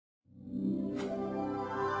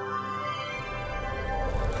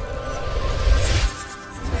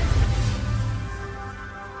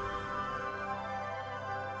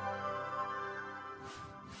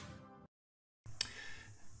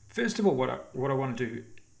First of all, what I want to do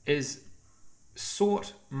is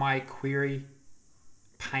sort my query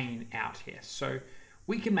pane out here. So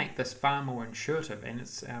we can make this far more intuitive, and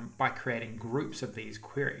it's by creating groups of these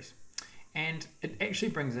queries. And it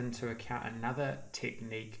actually brings into account another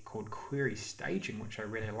technique called query staging, which I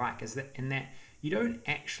really like, is that in that you don't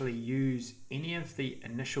actually use any of the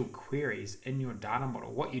initial queries in your data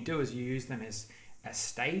model. What you do is you use them as a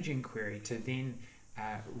staging query to then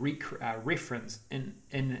reference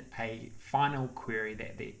in a final query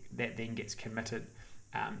that then gets committed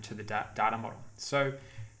to the data model. So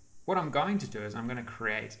what I'm going to do is I'm going to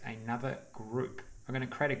create another group. I'm going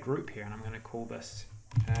to create a group here, and I'm going to call this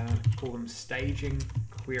call them staging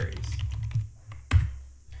queries.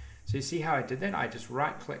 So you see how I did that? I just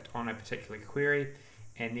right-clicked on a particular query,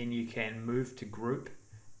 and then you can move to group,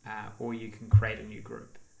 or you can create a new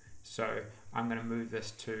group. So I'm going to move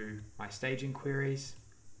this to my staging queries,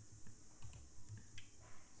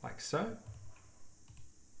 like so.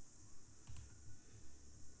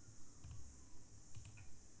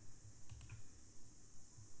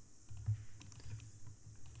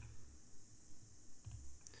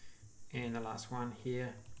 And the last one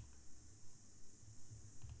here.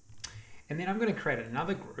 And then I'm going to create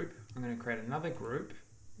another group. I'm going to create another group,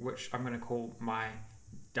 which I'm going to call my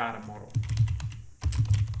data model.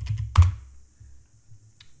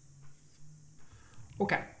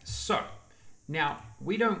 Okay, so now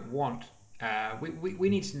we don't want, we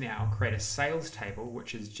need to now create a sales table,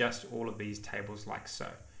 which is just all of these tables like so.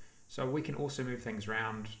 So we can also move things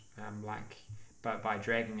around by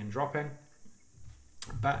dragging and dropping.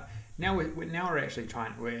 But now we're actually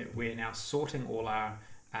we're now sorting all our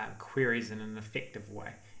queries in an effective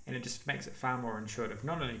way, and it just makes it far more intuitive,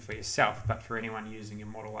 not only for yourself but for anyone using your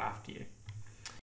model after you.